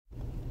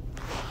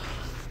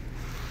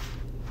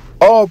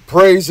All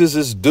praises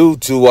is due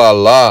to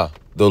Allah,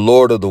 the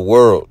Lord of the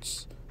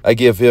worlds. I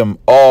give him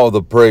all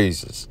the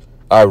praises.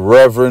 I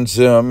reverence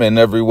him in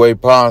every way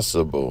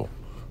possible,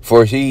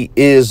 for he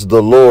is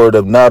the Lord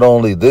of not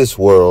only this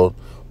world,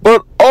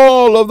 but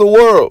all of the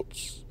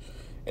worlds.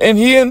 And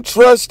he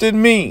entrusted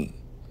me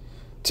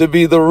to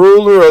be the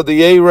ruler of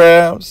the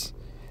Arabs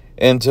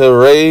and to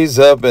raise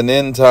up an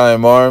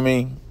end-time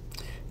army,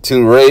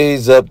 to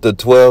raise up the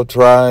 12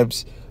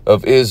 tribes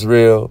of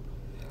Israel.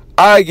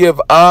 I give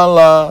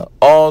Allah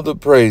all the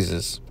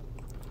praises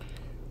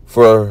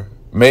for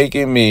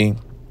making me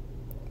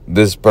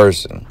this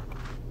person.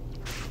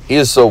 He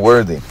is so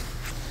worthy.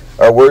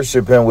 I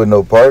worship him with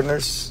no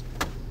partners,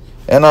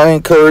 and I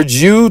encourage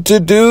you to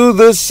do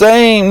the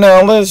same.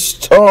 Now let's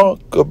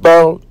talk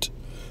about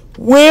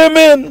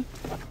women.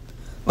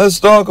 Let's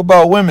talk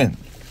about women.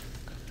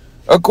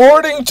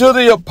 According to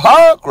the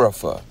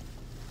Apocrypha,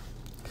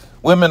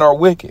 women are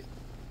wicked.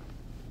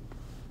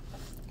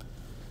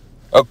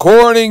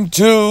 According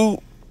to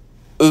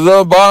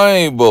the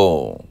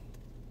Bible,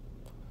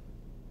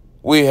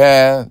 we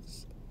have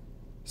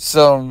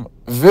some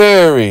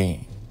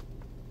very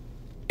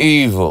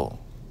evil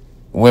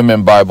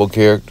women Bible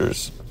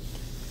characters,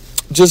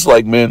 just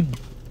like men.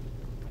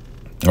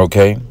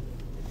 Okay?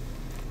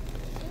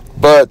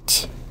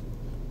 But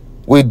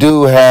we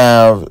do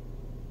have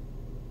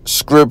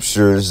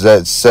scriptures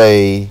that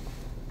say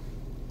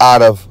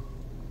out of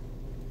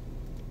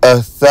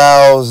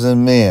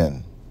 1,000 men,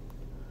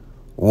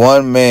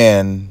 one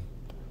man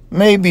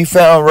may be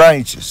found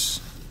righteous.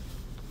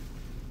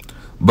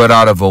 But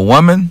out of a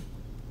woman,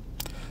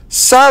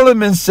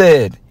 Solomon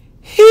said,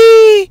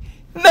 he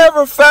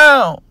never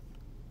found.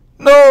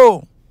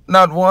 No,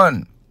 not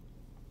one.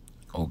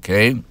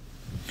 Okay.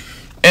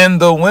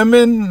 And the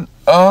women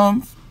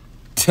of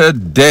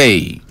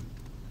today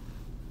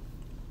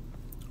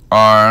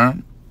are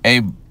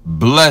a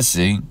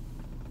blessing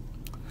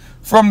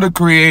from the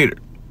Creator.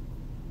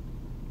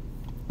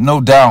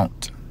 No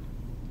doubt.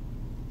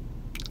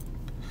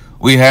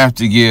 We have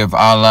to give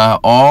Allah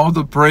all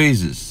the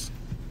praises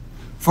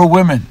for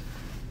women.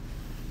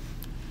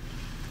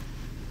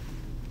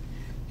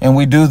 And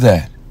we do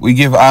that. We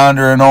give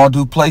honor in all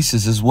due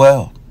places as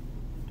well.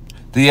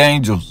 The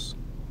angels.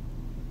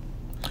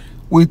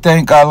 We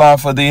thank Allah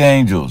for the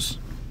angels.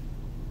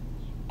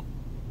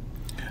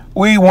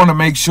 We want to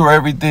make sure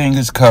everything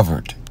is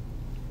covered.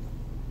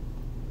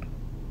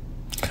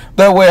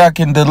 That way I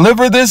can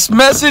deliver this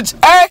message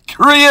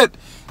accurately.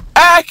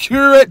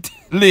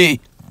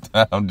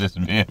 I'm just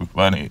being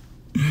funny.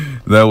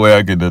 That way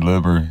I can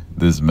deliver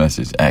this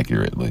message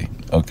accurately.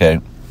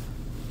 Okay?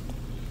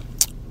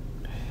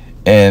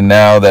 And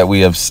now that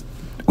we have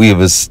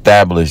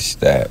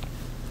established that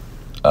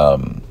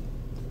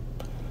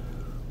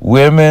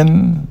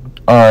women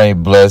are a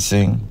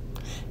blessing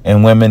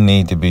and women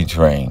need to be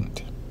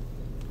trained.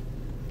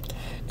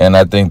 And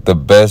I think the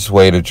best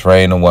way to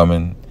train a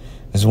woman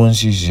is when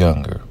she's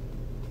younger.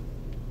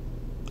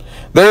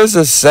 There's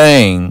a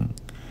saying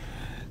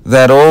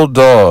that old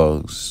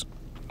dogs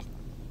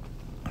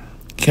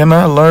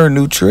cannot learn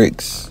new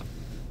tricks.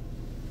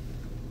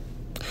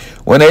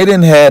 When they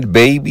didn't had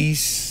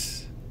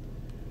babies,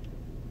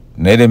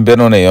 and they didn't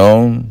been on their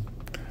own,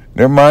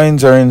 their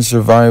minds are in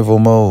survival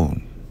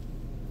mode.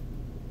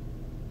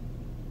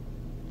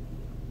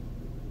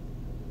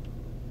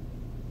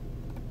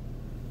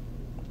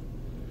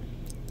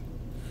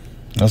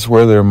 That's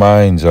where their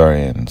minds are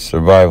in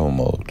survival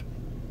mode.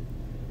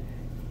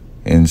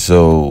 And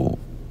so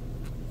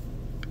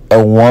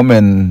a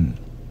woman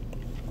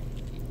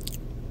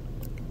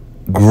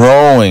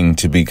growing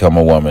to become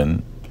a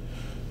woman,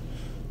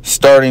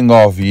 starting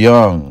off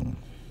young,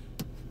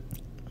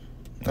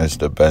 that's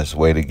the best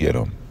way to get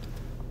them.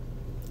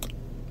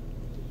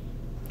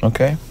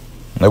 Okay?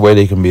 That way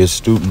they can be a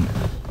student.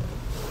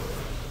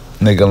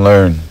 And they can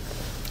learn.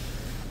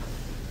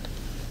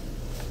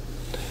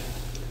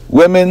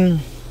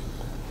 Women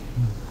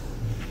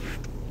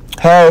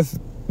have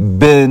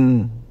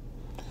been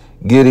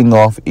getting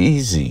off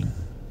easy.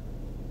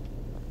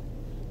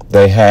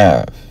 They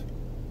have.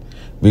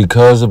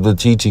 Because of the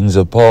teachings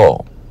of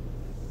Paul.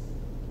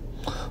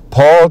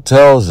 Paul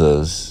tells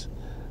us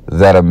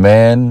that a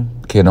man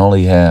can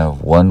only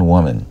have one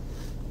woman.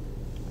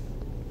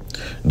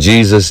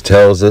 Jesus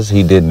tells us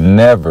he did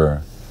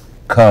never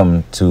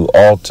come to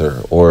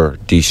alter or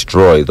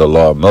destroy the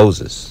law of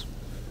Moses.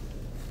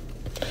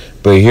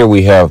 But here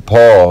we have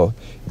Paul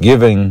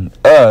giving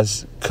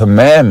us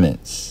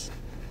commandments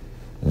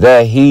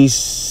that he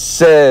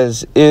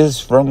says is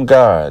from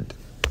God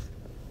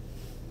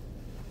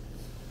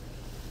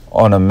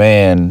on a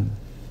man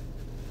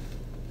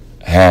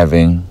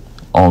having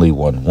only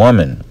one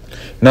woman.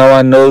 Now,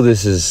 I know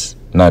this is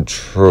not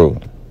true.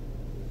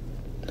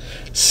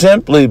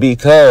 Simply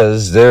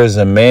because there's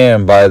a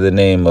man by the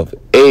name of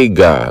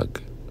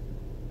Agag.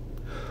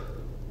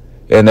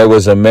 And there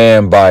was a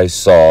man by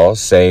Saul,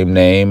 same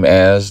name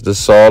as the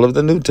Saul of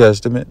the New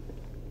Testament,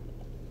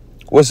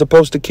 was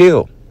supposed to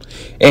kill.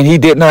 And he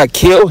did not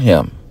kill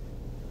him.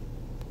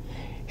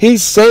 He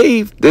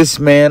saved this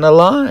man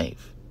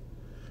alive.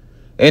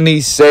 and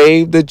he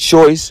saved the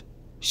choice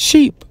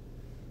sheep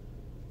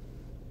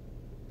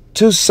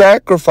to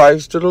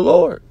sacrifice to the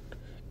Lord,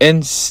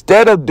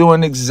 instead of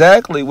doing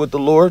exactly what the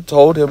Lord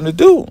told him to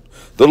do.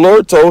 The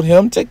Lord told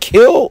him to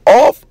kill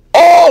off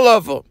all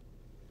of them.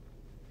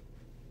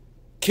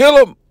 Kill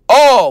them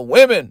all,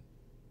 women,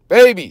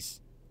 babies.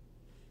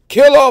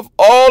 Kill off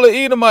all the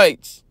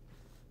Edomites.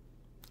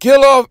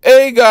 Kill off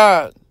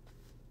Agag.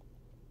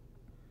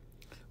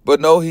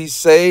 But no, he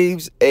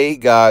saves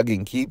Agag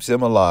and keeps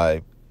him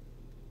alive.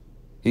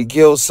 He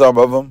kills some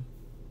of them,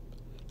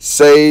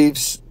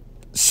 saves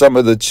some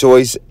of the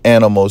choice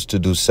animals to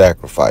do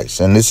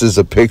sacrifice. And this is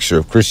a picture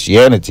of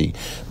Christianity,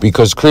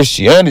 because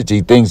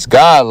Christianity thinks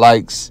God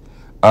likes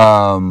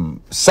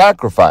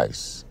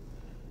sacrifice,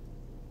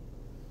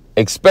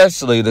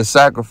 especially the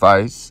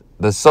sacrifice,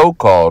 the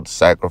so-called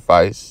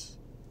sacrifice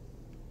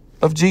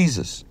of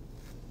Jesus.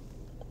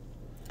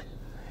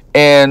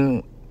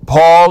 And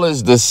Paul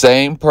is the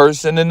same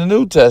person in the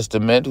New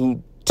Testament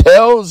who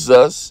tells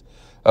us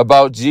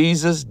about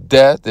Jesus'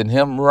 death and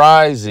him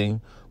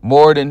rising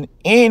more than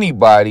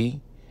anybody,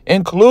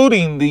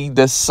 including the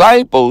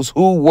disciples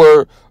who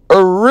were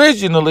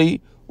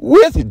originally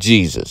with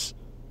Jesus.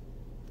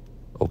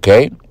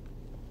 Okay?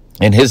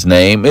 And his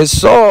name is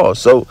Saul.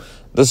 So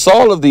the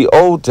Saul of the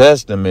Old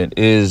Testament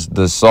is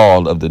the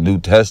Saul of the New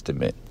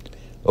Testament.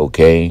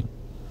 Okay?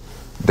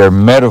 They're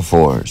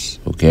metaphors.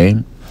 Okay?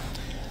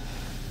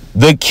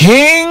 The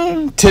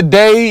king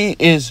today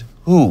is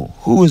who?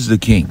 Who is the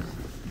king?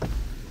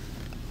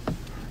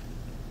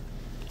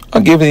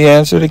 I'll give you the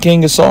answer. The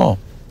king is Saul.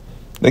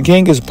 The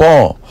king is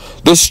Paul.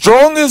 The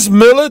strongest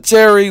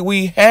military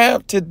we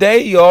have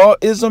today, y'all,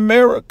 is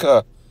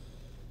America.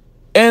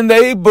 And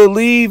they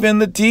believe in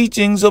the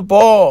teachings of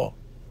Paul,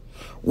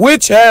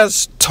 which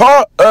has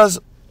taught us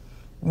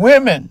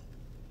women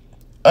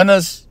and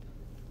us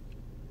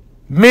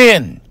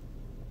men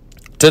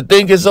to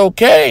think it's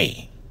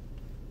okay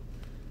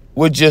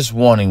with just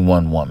wanting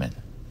one woman.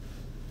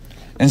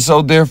 And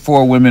so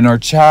therefore women are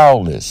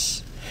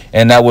childless.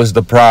 And that was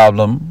the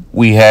problem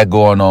we had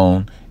going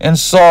on in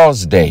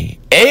Saul's day.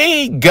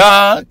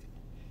 Agag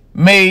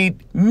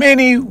made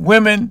many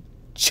women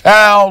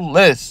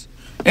childless.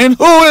 And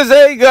who is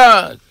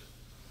Agag?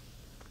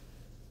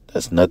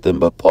 That's nothing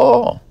but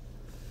Paul.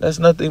 That's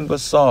nothing but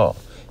Saul.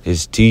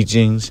 His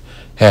teachings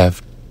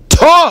have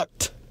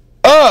taught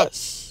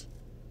us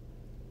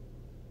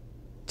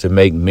to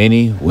make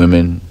many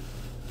women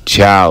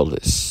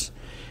childless.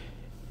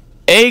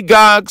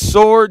 Agag's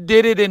sword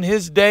did it in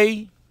his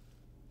day,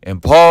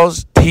 and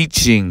Paul's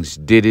teachings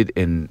did it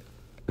in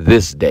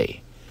this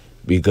day,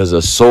 because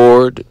a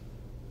sword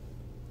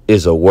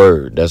is a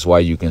word. That's why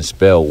you can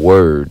spell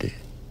word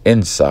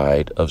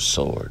inside of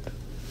sword.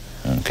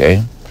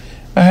 Okay?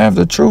 I have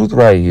the truth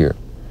right here.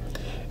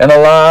 And a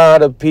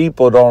lot of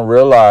people don't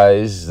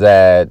realize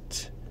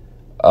that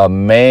a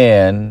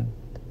man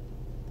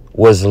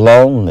was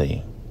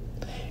lonely.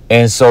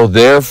 And so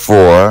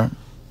therefore,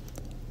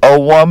 a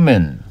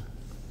woman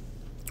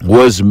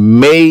was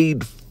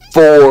made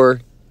for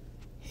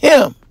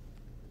him.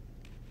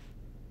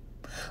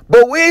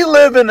 But we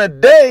live in a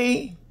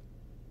day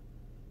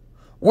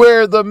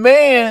where the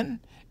man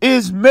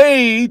is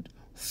made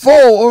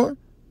for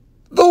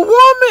the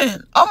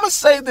woman. I'm going to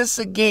say this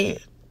again.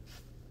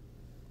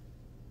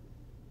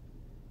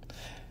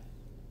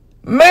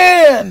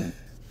 Man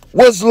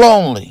was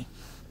lonely.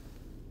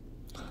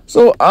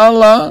 So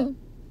Allah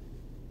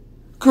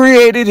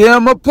created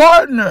him a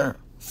partner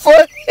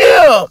for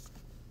him.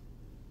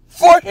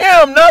 For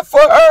him, not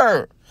for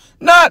her.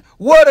 Not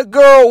what a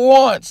girl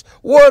wants,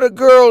 what a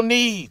girl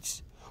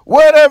needs.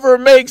 Whatever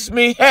makes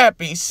me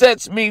happy,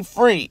 sets me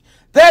free.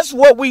 That's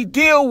what we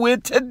deal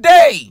with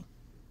today.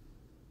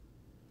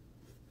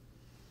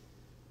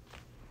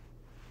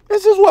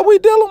 This is what we're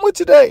dealing with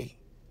today.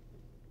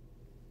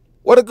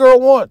 What a girl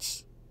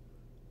wants,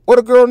 what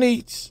a girl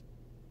needs,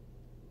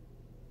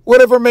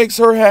 whatever makes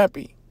her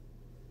happy.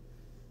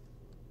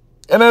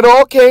 And it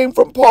all came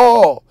from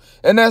Paul.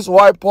 And that's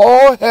why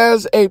Paul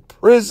has a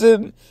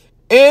prison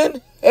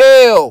in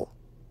hell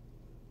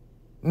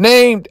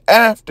named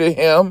after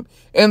him.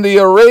 In the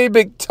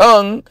Arabic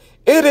tongue,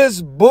 it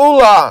is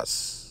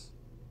Bulas.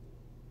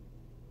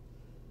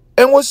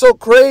 And what's so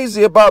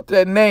crazy about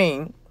that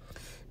name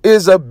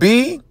is a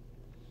B,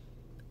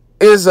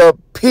 is a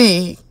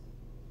P,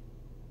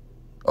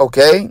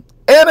 okay,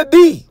 and a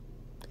D.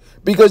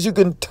 Because you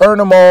can turn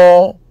them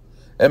all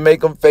and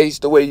make them face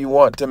the way you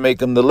want to make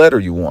them the letter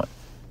you want.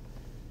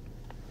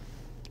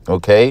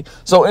 Okay,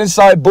 so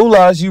inside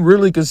Bulas, you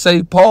really can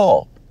say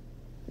Paul.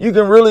 You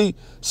can really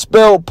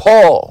spell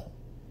Paul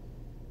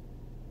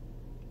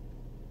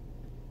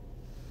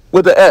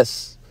with an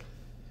S.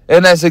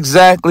 And that's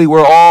exactly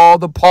where all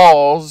the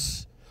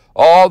Pauls,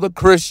 all the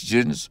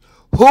Christians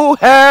who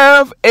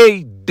have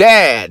a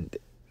dad,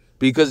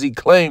 because he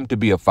claimed to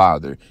be a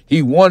father,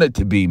 he wanted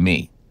to be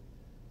me.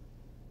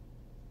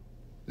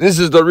 This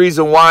is the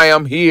reason why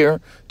I'm here,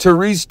 to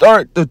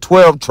restart the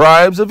 12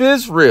 tribes of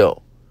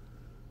Israel.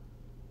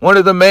 One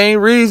of the main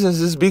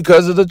reasons is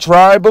because of the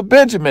tribe of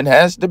Benjamin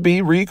has to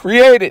be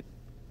recreated.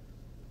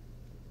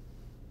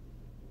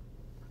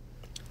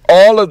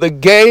 All of the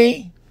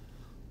gay,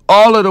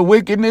 all of the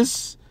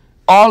wickedness,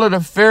 all of the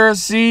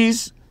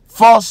Pharisees,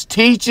 false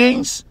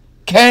teachings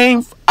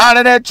came out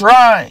of that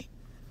tribe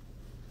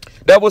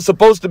that was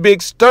supposed to be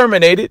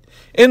exterminated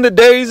in the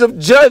days of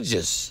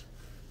Judges.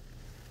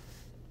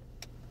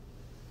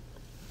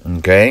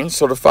 Okay,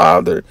 so the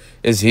Father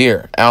is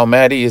here.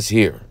 Almighty is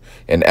here.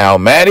 And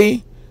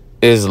Almighty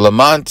is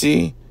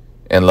Lamanti,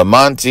 and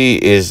Lamanti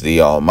is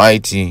the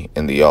Almighty,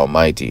 and the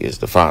Almighty is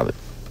the Father.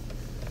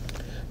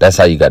 That's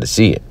how you got to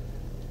see it.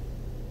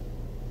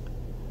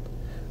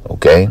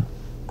 Okay?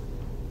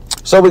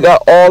 So we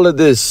got all of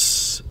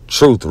this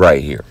truth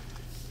right here,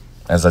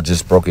 as I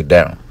just broke it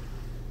down.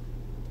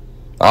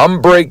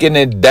 I'm breaking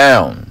it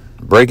down.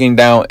 Breaking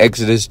down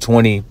Exodus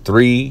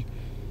 23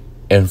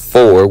 and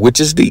 4, which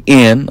is the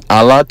end.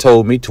 Allah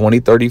told me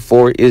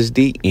 2034 is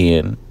the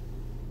end.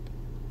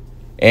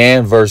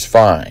 And verse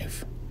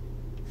 5.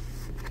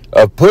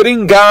 Of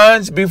putting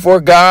gods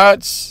before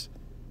gods,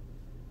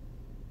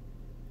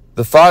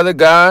 the Father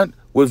God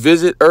would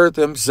visit earth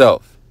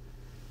himself.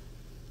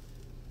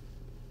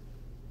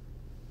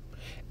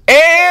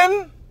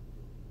 And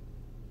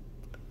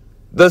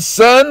the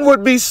son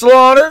would be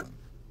slaughtered.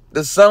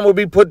 The son would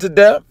be put to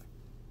death.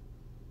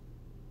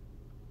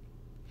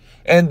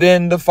 And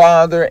then the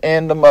father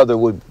and the mother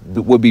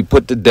would be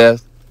put to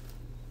death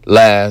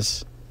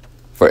last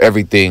for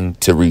everything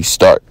to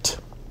restart.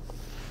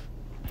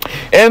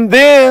 And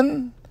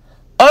then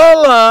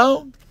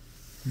Allah,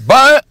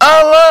 by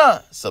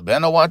Allah,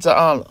 subhanahu wa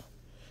ta'ala,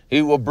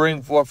 he will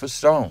bring forth a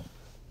stone.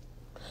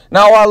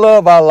 Now I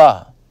love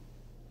Allah.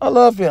 I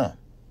love him.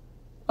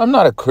 I'm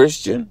not a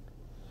Christian.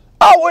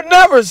 I would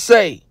never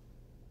say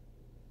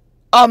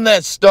I'm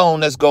that stone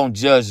that's going to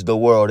judge the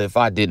world if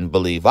I didn't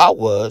believe I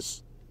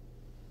was.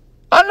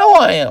 I know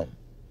I am.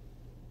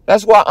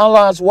 That's why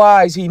Allah's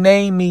wise. He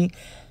named me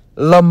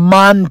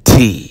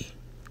Lamanti,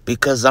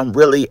 because I'm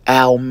really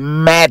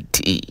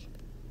Almighty.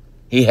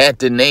 He had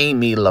to name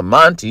me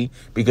Lamanti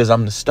because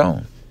I'm the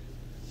stone.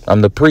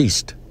 I'm the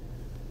priest.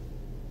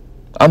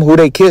 I'm who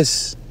they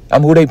kiss.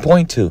 I'm who they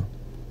point to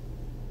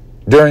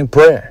during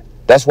prayer.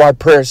 That's why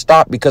prayer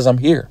stopped, because I'm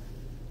here.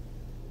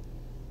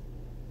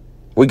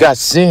 We got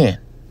sin.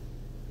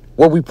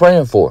 What are we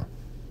praying for?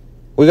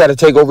 We got to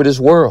take over this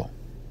world.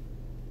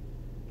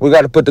 We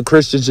got to put the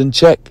Christians in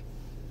check.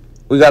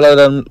 We got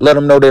to let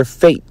them know their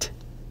fate.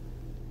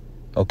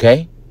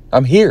 Okay?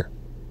 I'm here.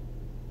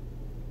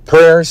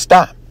 Prayer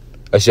stop.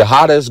 A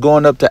shahada is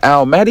going up to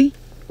Almighty.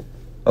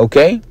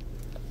 Okay?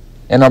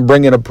 And I'm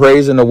bringing a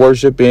praise and a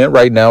worship in.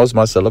 Right now is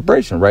my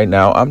celebration. Right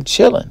now I'm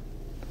chilling.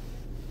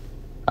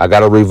 I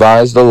got to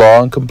revise the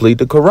law and complete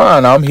the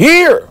Quran. I'm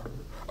here.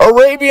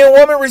 Arabian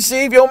woman,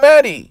 receive your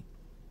Mahdi.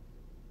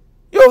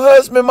 Your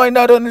husband might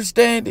not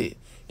understand it.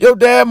 Your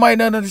dad might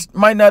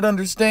not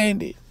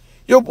understand it.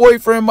 Your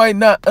boyfriend might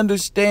not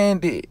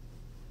understand it.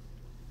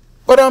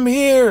 But I'm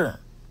here.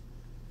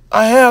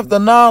 I have the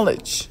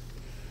knowledge.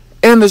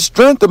 And the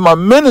strength of my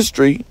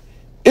ministry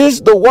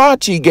is the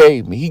watch he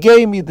gave me. He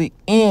gave me the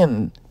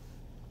end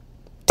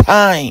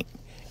time.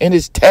 And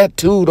it's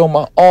tattooed on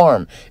my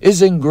arm.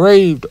 It's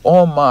engraved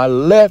on my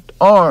left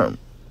arm.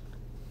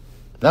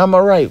 Not my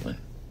right one.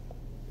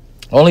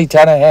 Only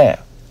 10 I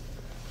have.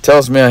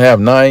 Tells me I have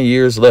 9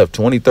 years left.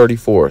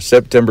 2034.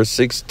 September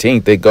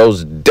 16th. It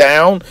goes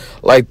down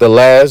like the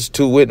last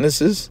two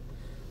witnesses.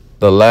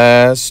 The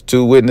last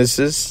two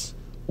witnesses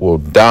will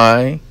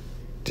die.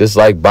 Just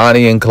like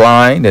Bonnie and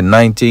Clyde in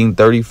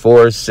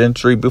 1934,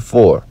 century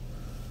before.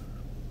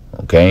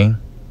 Okay?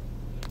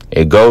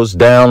 It goes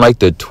down like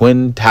the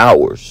Twin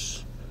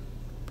Towers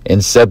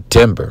in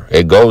September.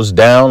 It goes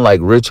down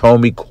like Rich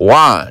Homie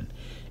Quan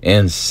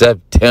in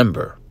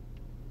September.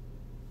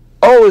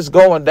 Oh, it's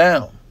going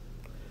down.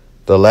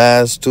 The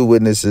last two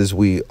witnesses,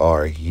 we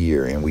are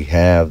here and we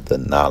have the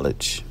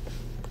knowledge.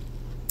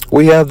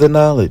 We have the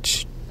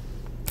knowledge.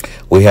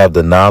 We have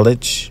the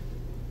knowledge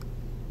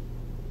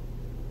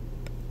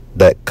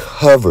that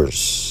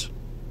covers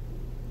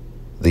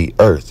the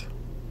earth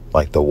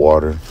like the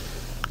water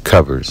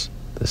covers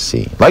the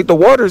sea. Like the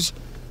waters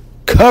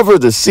cover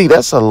the sea.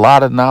 That's a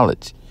lot of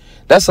knowledge.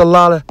 That's a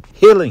lot of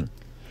healing.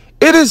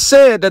 It is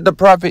said that the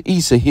prophet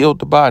Isa healed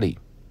the body.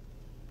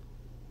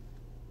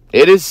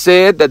 It is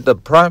said that the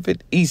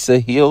prophet Isa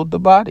healed the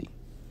body.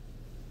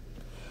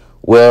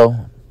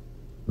 Well,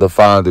 the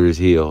Father is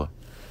healed.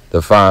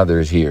 The Father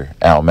is here,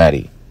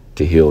 Almighty,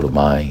 to heal the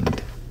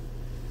mind.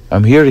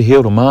 I'm here to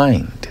heal the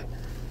mind.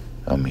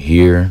 I'm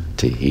here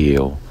to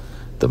heal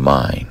the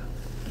mind.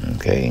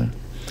 Okay?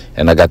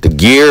 And I got the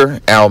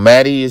gear.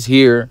 Almighty is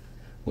here.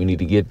 We need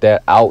to get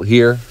that out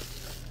here.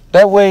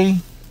 That way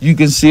you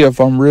can see if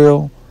I'm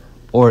real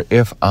or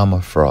if I'm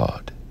a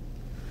fraud.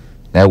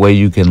 That way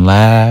you can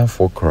laugh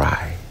or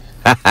cry.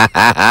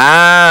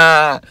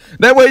 That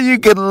way you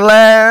can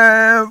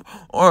laugh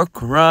or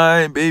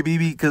cry, baby,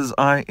 because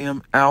I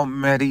am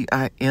Almighty.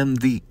 I am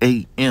the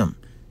AM.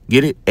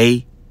 Get it?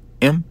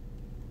 AM.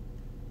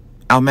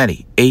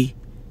 Almighty,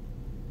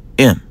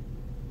 A-M.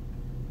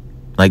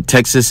 Like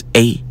Texas,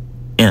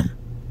 A-M.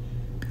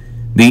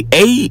 The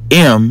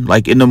A-M,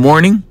 like in the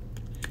morning,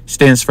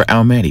 stands for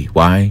Almighty.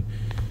 Why?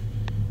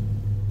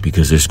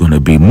 Because there's going to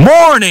be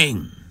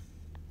morning.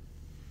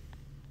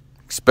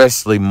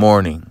 Especially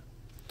morning.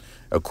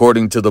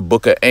 According to the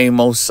book of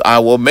Amos, I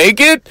will make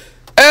it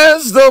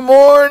as the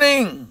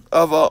morning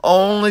of our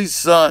only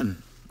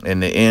son,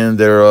 and the end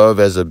thereof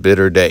as a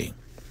bitter day.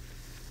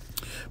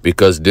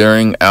 Because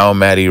during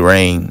Almighty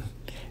reign,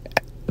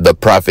 the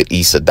prophet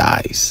Isa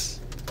dies.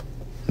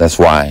 That's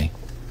why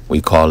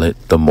we call it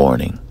the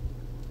morning.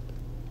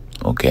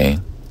 Okay?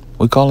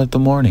 We call it the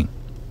morning.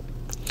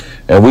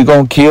 And we're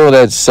going to kill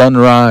that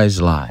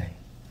sunrise lie.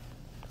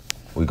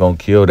 We're going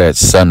to kill that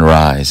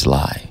sunrise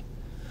lie.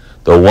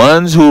 The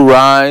ones who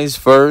rise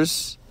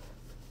first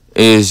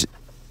is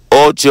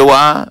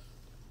Ochoa,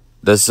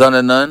 the son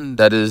of Nun,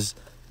 that is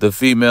the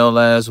female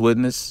last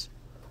witness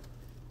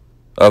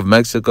of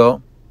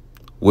Mexico,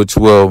 which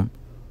will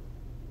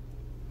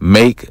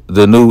make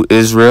the new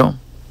Israel.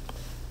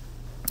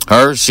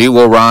 She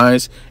will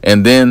rise,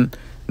 and then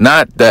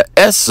not the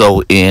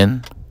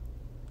S-O-N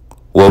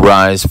will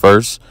rise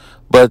first,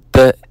 but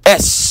the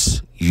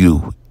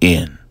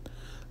S-U-N.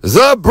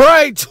 The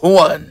bright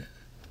one.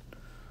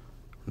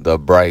 The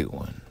bright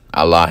one.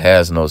 Allah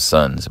has no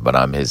sons, but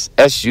I'm his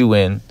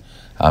S-U-N.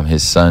 I'm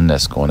his son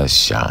that's going to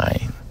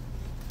shine.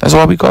 That's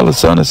why we call the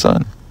sun a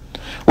sun.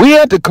 We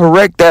had to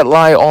correct that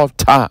lie off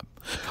top.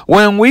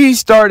 When we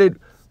started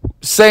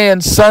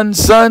saying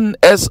sun,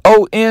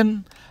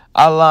 S-O-N,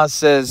 Allah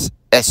says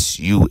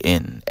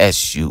S-U-N,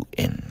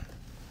 S-U-N,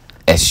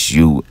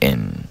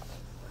 S-U-N,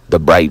 the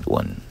bright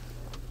one.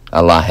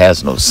 Allah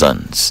has no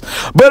sons,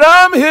 but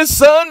I'm his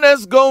son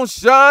that's going to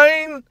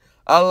shine.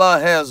 Allah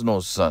has no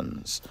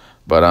sons,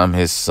 but I'm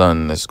his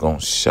son that's going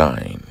to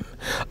shine.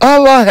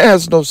 Allah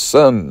has no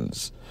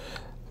sons,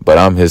 but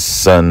I'm his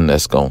son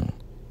that's going to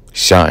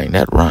shine.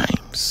 That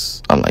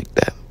rhymes. I like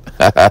that.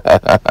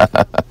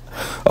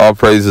 All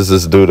praises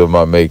is due to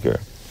my maker.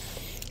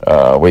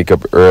 Wake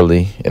up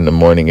early in the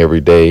morning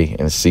every day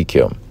and seek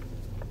him.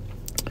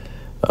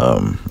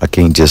 I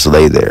can't just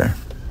lay there.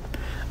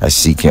 I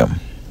seek him.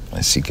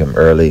 I seek him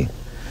early.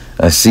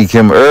 I seek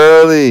him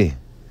early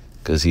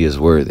because he is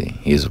worthy.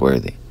 He is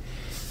worthy.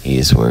 He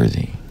is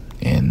worthy.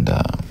 And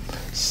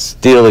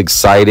still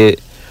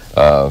excited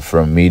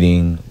from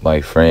meeting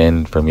my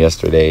friend from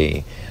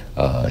yesterday.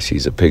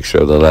 She's a picture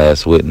of the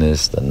last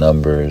witness. The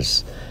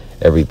numbers,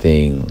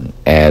 everything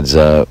adds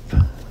up.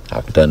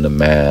 I've done the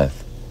math.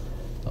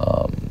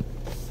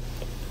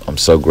 I'm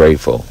so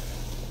grateful,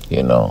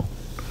 you know.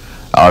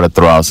 I ought to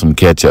throw out some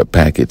catch-up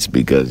packets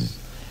because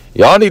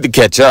y'all need to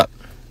catch up.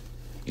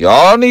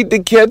 Y'all need to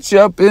catch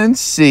up and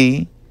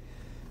see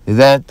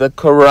that the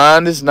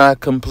Quran is not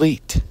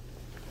complete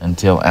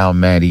until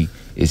Almighty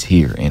is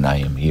here and I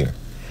am here.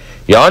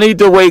 Y'all need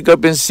to wake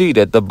up and see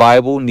that the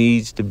Bible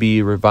needs to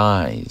be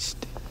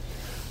revised.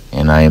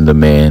 And I am the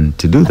man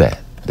to do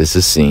that. This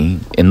is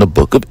seen in the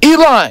book of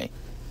Eli.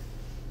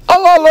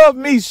 Allah loved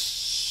me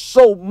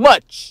so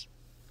much.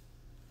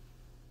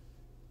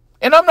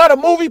 And I'm not a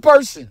movie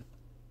person.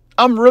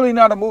 I'm really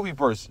not a movie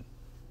person.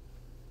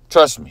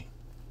 Trust me.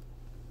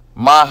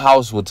 My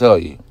house will tell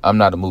you I'm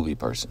not a movie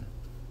person.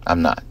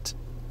 I'm not.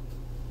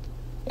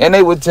 And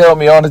they would tell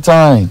me all the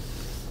time,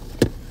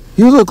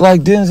 you look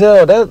like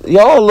Denzel.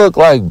 Y'all look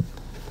like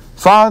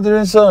father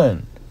and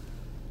son.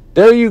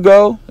 There you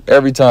go.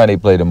 Every time they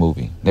play the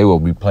movie, they will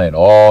be playing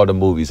all the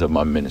movies of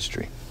my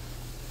ministry.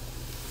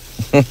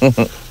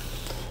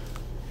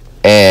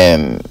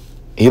 And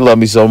he loved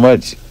me so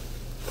much.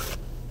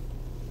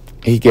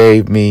 He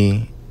gave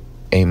me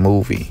a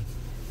movie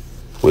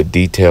with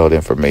detailed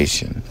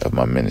information of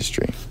my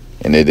ministry.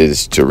 And it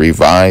is to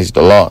revise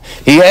the law.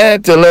 He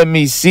had to let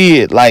me see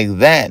it like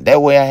that.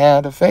 That way I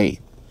had the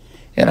faith.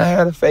 And I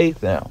have the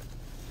faith now.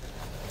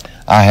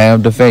 I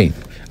have the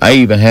faith. I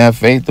even have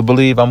faith to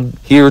believe I'm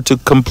here to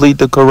complete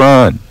the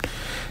Quran.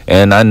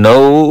 And I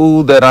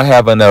know that I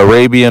have an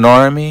Arabian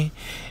army.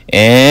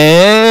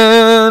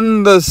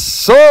 And the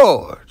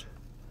sword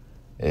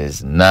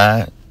is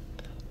not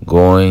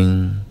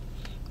going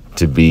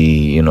to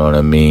be, you know what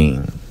I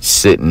mean,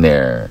 sitting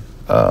there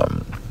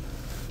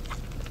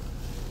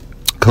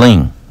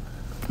clean.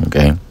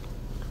 Okay?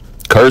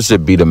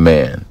 Cursed be the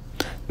man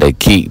that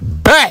keep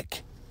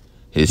back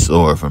his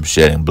sword from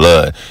shedding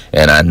blood.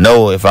 And I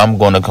know if I'm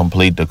going to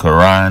complete the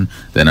Quran,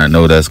 then I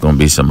know that's going to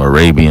be some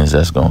Arabians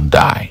that's going to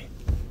die.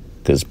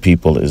 Because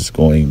people is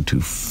going to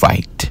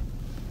fight.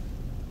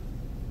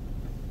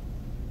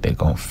 They're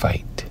going to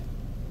fight.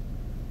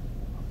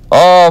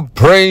 All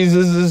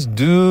praises is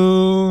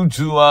due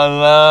to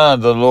Allah,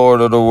 the Lord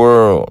of the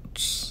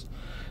worlds.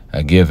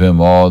 I give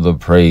him all the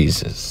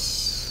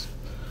praises.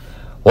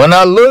 When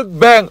I look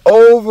back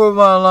over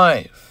my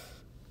life,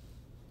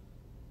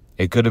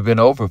 it could have been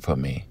over for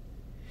me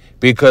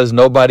because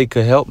nobody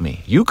could help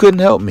me. You couldn't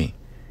help me.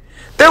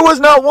 There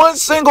was not one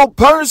single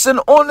person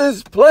on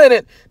this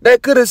planet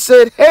that could have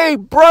said, hey,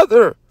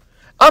 brother,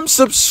 I'm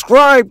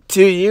subscribed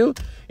to you.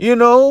 You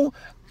know,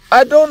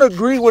 I don't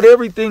agree with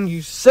everything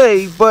you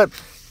say, but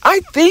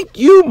I think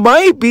you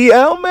might be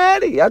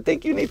Al-Mahdi. I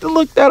think you need to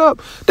look that up.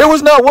 There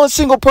was not one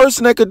single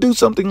person that could do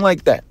something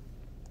like that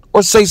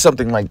or say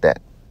something like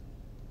that.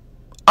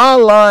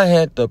 Allah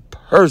had to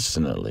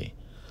personally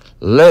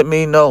let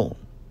me know.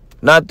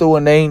 Not through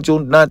an angel,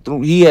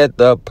 he had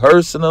to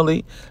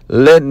personally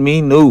let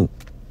me know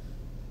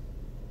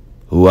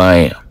who I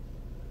am.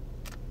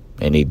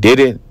 And he did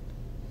it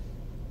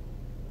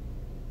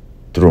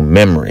through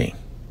memory.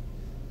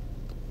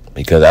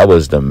 Because that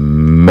was the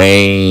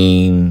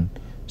main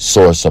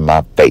source of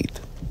my faith,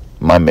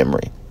 my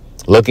memory.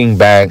 Looking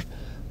back,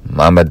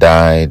 mama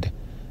died,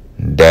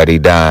 daddy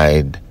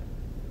died,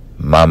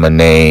 mama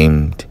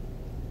named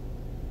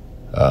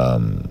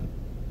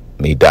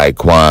me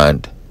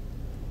Daquan.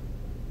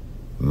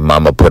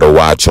 Mama put a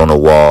watch on the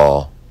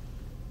wall.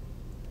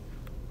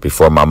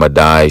 Before mama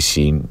died,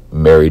 she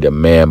married a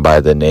man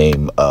by the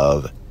name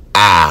of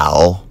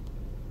Al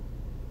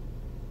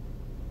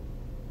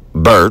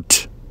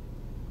Bert,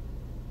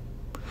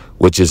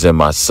 which is in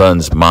my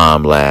son's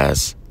mom's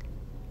last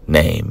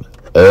name,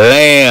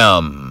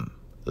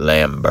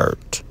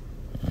 Lambert.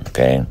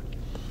 Okay?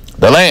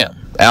 The Lamb.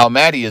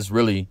 Al-Mahdi is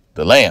really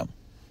the Lamb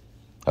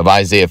of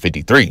Isaiah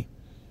 53.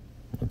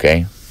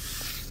 Okay?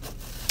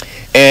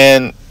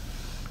 And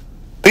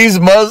these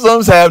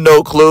Muslims have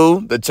no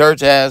clue. The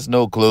church has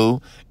no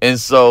clue. And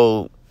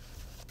so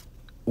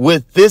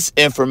with this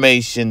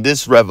information,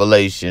 this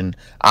revelation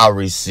I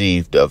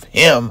received of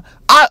him,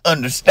 I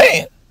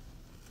understand.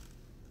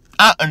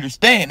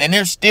 And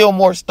there's still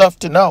more stuff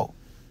to know.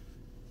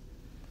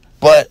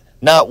 But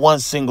not one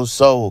single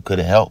soul could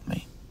have helped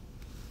me.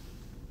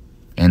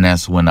 And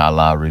that's when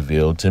Allah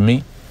revealed to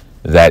me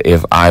that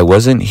if I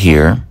wasn't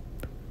here,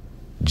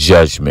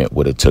 judgment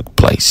would have took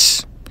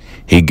place.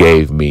 He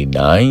gave me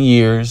 9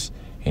 years,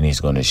 and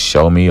he's going to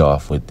show me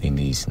off within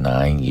these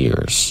 9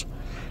 years.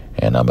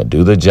 And I'm going to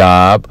do the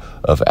job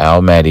of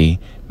Al-Mahdi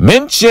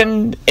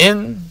mentioned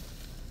in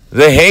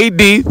the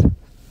Hadith.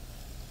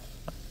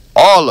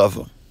 All of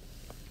them.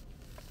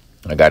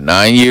 I got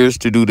 9 years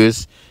to do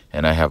this,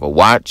 and I have a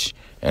watch,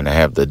 and I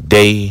have the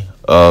day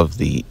of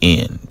the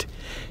end.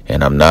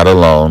 And I'm not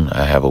alone.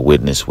 I have a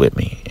witness with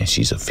me, and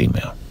she's a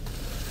female.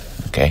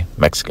 Okay?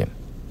 Mexican.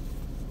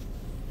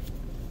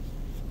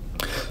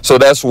 So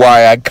that's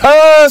why I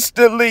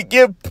constantly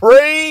give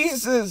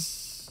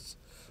praises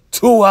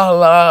to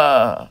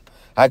Allah.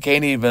 I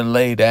can't even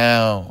lay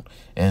down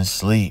and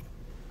sleep.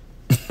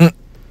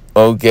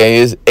 Okay,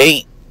 it's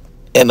 8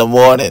 in the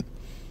morning.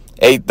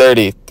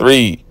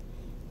 8:33.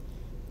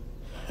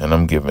 And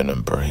I'm giving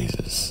him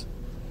praises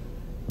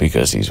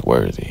because he's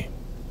worthy.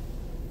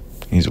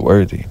 He's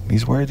worthy.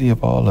 He's worthy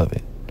of all of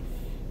it.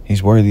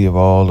 He's worthy of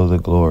all of the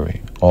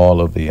glory, all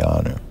of the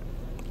honor.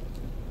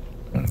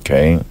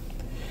 Okay.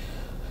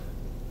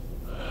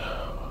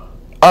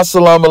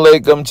 Assalamu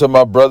alaikum to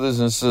my brothers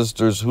and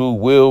sisters who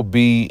will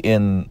be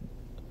in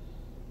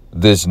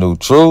this new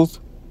truth.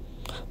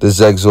 This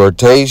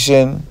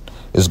exhortation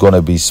is going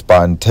to be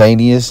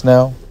spontaneous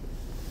now,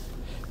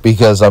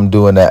 because I'm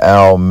doing the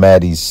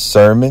Al-Mahdi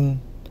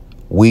sermon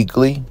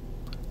weekly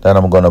that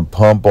I'm going to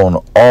pump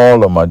on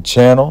all of my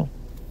channels.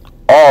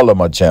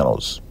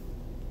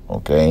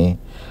 Okay?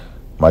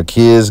 My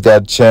kids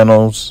got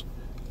channels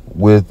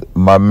with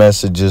my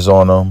messages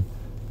on them.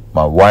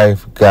 My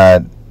wife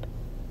got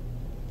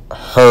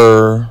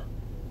her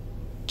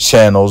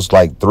channels,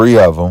 like 3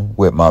 of them,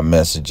 with my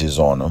messages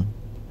on them.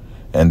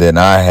 And then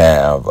I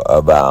have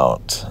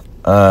about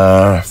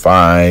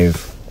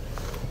 5,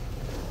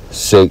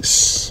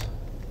 6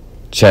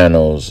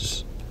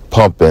 channels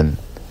pumping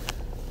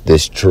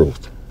this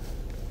truth.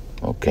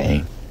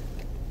 Okay?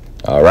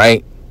 All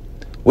right?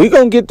 We're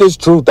going to get this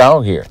truth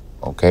out here.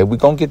 Okay? We're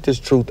going to get this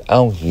truth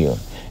out here.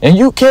 And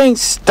you can't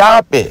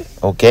stop it.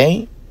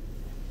 Okay?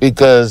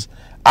 Because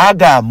I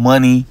got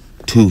money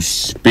to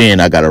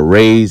spend. I got a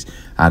raise.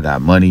 I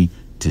got money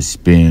to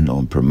spend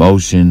on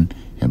promotion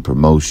and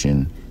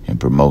promotion and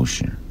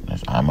promotion.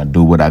 I'm going to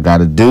do what I got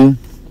to do.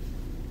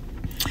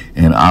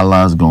 And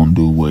Allah's going to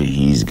do what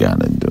he's got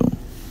to do.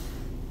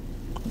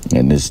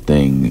 And this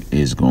thing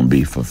is going to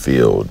be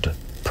fulfilled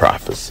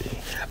prophecy.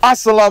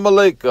 Assalamu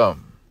alaikum.